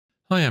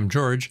Hi, I'm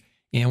George,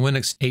 and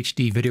WinX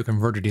HD Video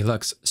Converter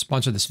Deluxe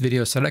sponsored this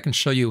video so that I can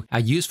show you how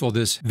useful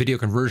this video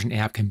conversion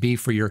app can be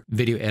for your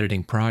video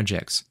editing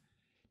projects.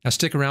 Now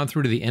stick around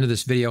through to the end of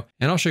this video,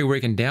 and I'll show you where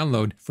you can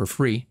download for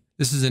free.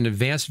 This is an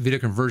advanced video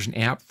conversion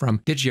app from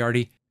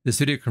Digiarty. This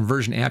video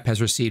conversion app has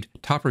received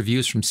top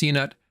reviews from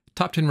CNET,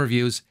 top 10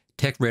 reviews,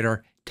 Tech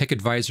Radar, Tech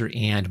Advisor,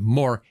 and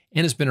more,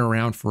 and has been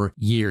around for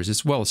years.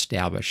 It's well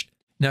established.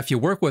 Now, if you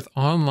work with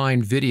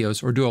online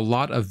videos or do a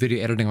lot of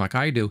video editing like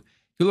I do,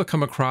 you'll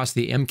come across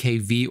the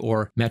MKV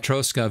or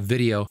Matroska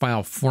video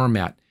file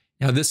format.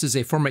 Now, this is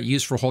a format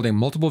used for holding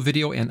multiple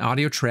video and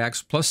audio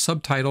tracks plus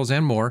subtitles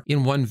and more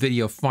in one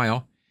video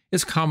file.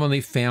 It's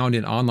commonly found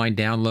in online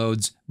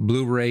downloads,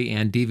 Blu-ray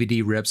and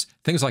DVD rips,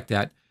 things like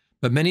that.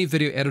 But many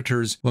video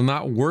editors will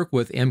not work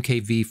with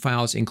MKV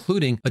files,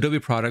 including Adobe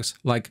products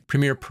like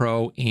Premiere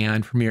Pro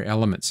and Premiere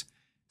Elements.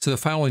 So the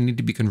file will need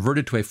to be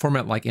converted to a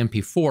format like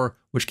MP4,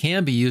 which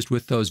can be used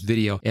with those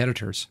video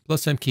editors.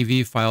 Plus,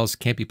 MKV files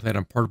can't be played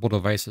on portable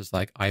devices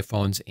like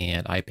iPhones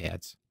and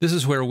iPads. This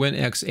is where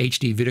WinX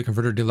HD Video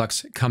Converter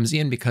Deluxe comes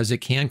in because it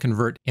can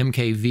convert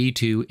MKV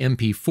to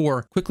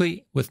MP4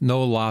 quickly with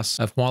no loss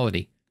of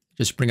quality.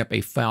 Just bring up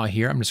a file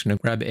here. I'm just going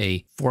to grab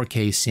a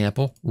 4K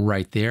sample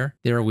right there.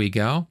 There we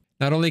go.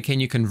 Not only can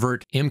you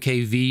convert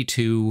MKV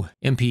to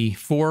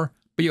MP4,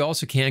 but you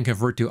also can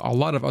convert to a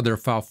lot of other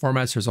file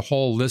formats. There's a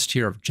whole list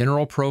here of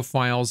general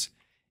profiles.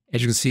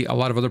 As you can see, a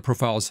lot of other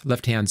profiles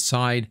left-hand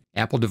side,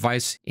 Apple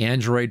device,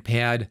 Android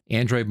pad,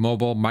 Android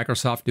mobile,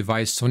 Microsoft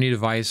device, Sony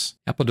device,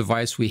 Apple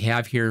device. We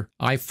have here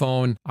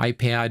iPhone,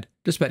 iPad,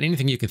 just about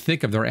anything you can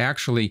think of. There are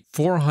actually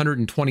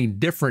 420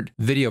 different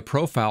video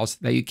profiles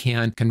that you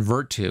can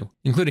convert to,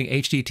 including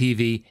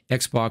HDTV,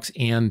 Xbox,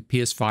 and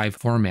PS5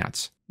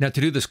 formats. Now, to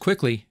do this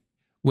quickly,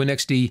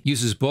 WinXD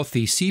uses both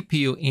the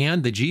CPU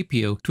and the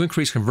GPU to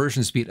increase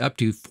conversion speed up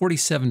to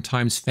 47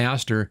 times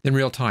faster than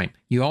real time.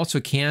 You also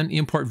can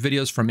import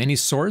videos from any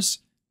source.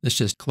 Let's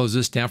just close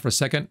this down for a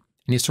second.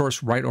 Any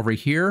source right over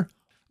here.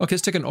 Okay,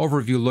 let's take an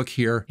overview look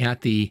here at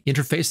the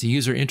interface, the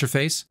user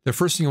interface. The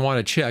first thing you want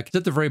to check is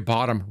at the very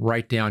bottom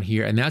right down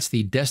here, and that's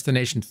the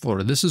destination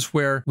folder. This is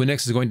where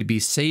WinX is going to be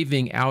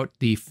saving out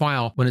the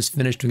file when it's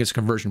finished doing its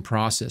conversion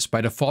process.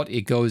 By default,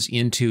 it goes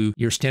into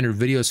your standard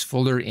videos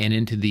folder and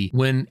into the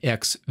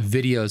WinX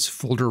videos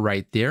folder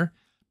right there.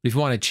 If you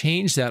want to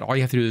change that, all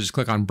you have to do is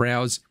click on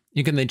Browse.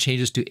 You can then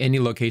change this to any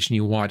location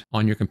you want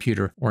on your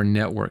computer or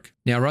network.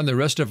 Now, around the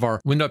rest of our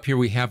window up here,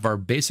 we have our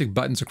basic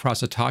buttons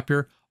across the top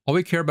here. All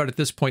we care about at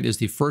this point is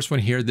the first one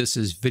here. This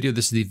is video.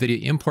 This is the video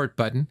import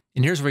button.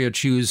 And here's where you'll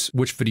choose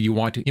which video you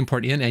want to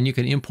import in. And you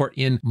can import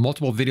in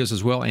multiple videos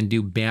as well and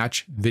do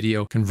batch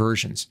video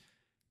conversions.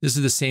 This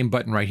is the same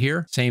button right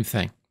here. Same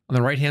thing. On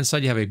the right-hand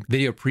side, you have a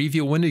video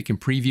preview window. You can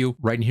preview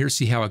right in here,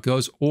 see how it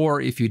goes.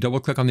 Or if you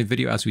double-click on the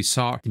video, as we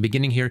saw at the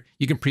beginning here,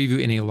 you can preview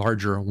in a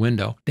larger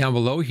window. Down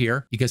below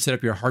here, you can set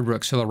up your hardware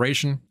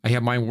acceleration. I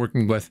have mine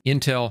working with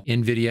Intel,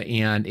 NVIDIA,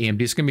 and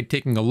AMD. It's going to be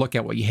taking a look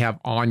at what you have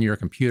on your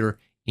computer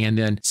and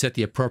then set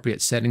the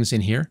appropriate settings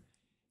in here.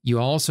 You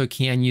also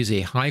can use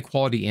a high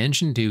quality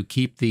engine to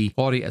keep the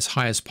quality as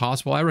high as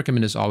possible. I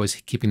recommend as always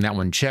keeping that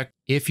one checked.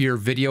 If your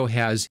video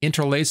has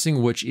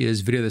interlacing, which is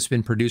video that's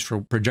been produced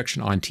for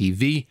projection on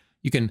TV,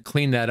 you can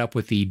clean that up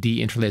with the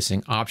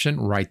de-interlacing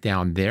option right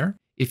down there.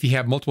 If you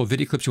have multiple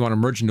video clips you want to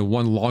merge into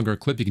one longer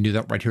clip, you can do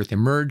that right here with the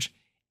merge.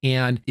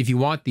 And if you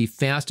want the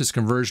fastest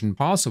conversion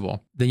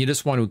possible, then you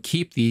just want to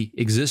keep the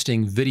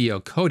existing video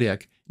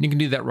codec. And you can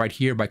do that right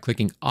here by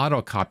clicking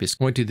Auto Copy. It's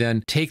going to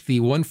then take the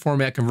one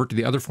format, convert to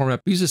the other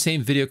format, use the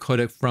same video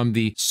codec from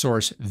the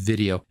source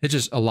video. It's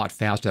just a lot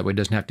faster. That way it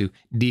doesn't have to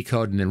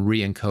decode and then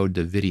re-encode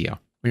the video.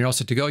 When you're all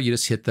set to go, you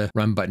just hit the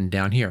Run button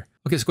down here.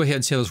 Okay, let's go ahead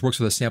and see how this works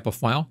with a sample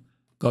file.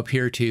 Go up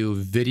here to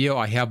video.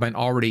 I have mine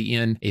already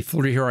in a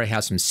folder here. I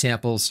have some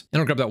samples. And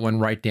I'll grab that one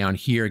right down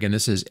here. Again,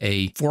 this is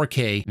a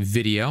 4K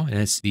video, and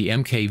it's the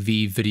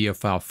MKV video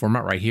file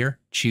format right here.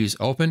 Choose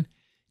Open.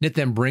 And it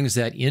then brings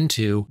that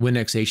into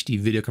WinX HD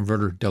Video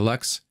Converter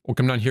Deluxe. We'll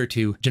come down here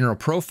to General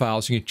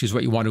Profiles. You can choose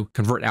what you want to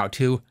convert out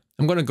to.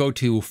 I'm going to go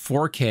to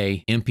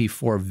 4K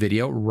MP4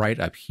 video right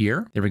up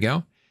here. There we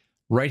go.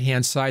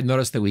 Right-hand side,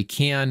 notice that we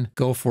can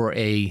go for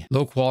a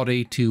low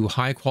quality to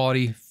high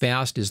quality.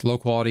 Fast is low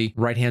quality.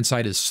 Right-hand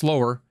side is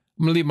slower.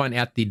 I'm going to leave mine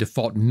at the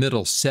default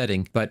middle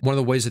setting, but one of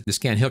the ways that this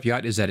can help you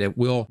out is that it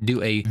will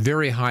do a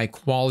very high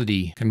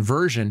quality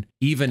conversion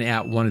even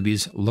at one of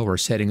these lower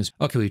settings.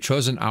 Okay, we've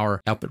chosen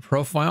our output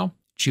profile.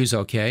 Choose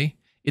OK.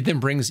 It then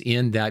brings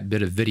in that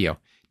bit of video.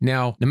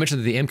 Now, I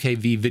mentioned that the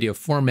MKV video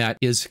format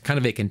is kind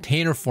of a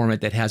container format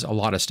that has a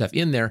lot of stuff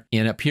in there.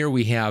 And up here,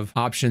 we have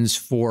options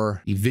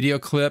for the video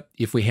clip.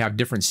 If we have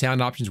different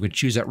sound options, we can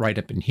choose that right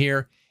up in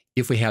here.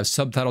 If we have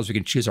subtitles, we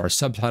can choose our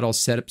subtitle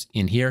setups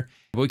in here.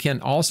 We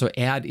can also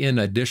add in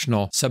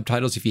additional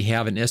subtitles if you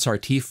have an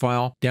SRT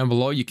file. Down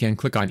below, you can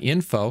click on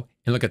Info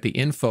and look at the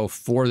info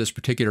for this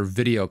particular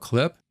video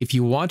clip. If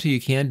you want to,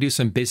 you can do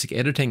some basic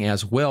editing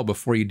as well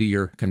before you do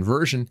your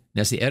conversion.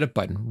 That's the edit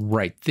button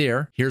right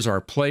there. Here's our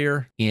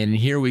player, and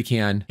here we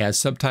can add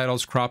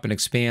subtitles, crop and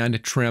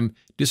expand, trim,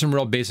 do some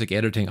real basic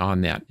editing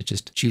on that. It's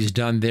just choose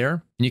done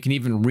there, and you can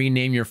even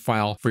rename your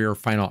file for your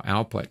final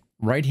output.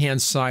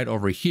 Right-hand side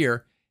over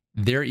here,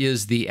 there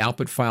is the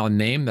output file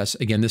name. That's,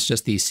 again, this is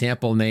just the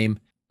sample name.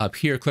 Up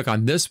here, click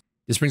on this.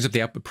 This brings up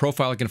the output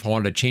profile. Again, if I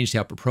wanted to change the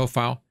output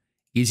profile,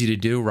 easy to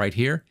do right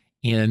here.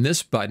 And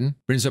this button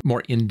brings up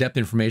more in-depth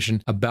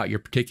information about your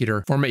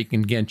particular format. You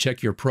can, again,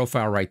 check your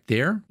profile right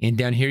there. And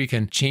down here, you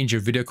can change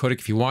your video codec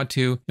if you want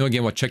to.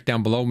 Again, we'll check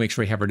down below, make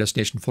sure we have our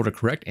destination folder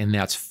correct, and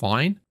that's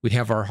fine. We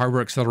have our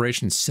hardware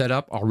acceleration set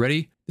up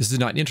already. This is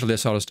not into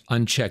this, so I'll just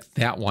uncheck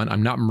that one.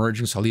 I'm not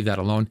merging, so I'll leave that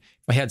alone.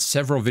 If I had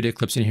several video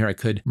clips in here, I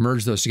could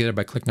merge those together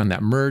by clicking on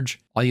that merge.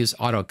 I'll use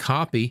auto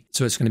copy,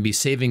 so it's going to be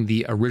saving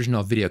the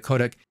original video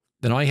codec.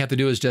 Then all you have to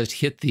do is just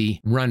hit the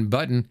run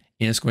button,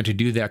 and it's going to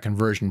do that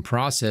conversion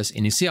process.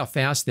 And you see how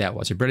fast that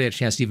was. I barely had a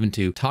chance even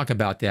to talk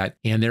about that.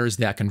 And there's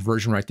that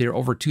conversion right there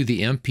over to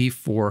the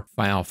MP4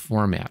 file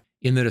format.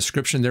 In the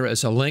description, there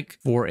is a link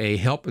for a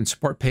help and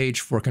support page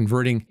for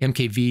converting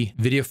MKV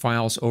video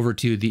files over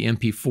to the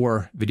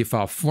MP4 video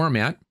file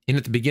format. And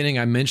at the beginning,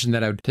 I mentioned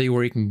that I would tell you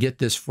where you can get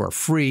this for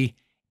free.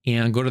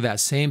 And go to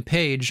that same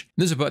page.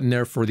 There's a button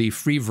there for the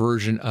free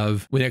version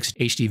of WinX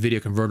HD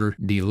Video Converter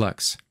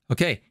Deluxe.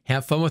 Okay,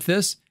 have fun with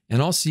this,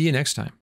 and I'll see you next time.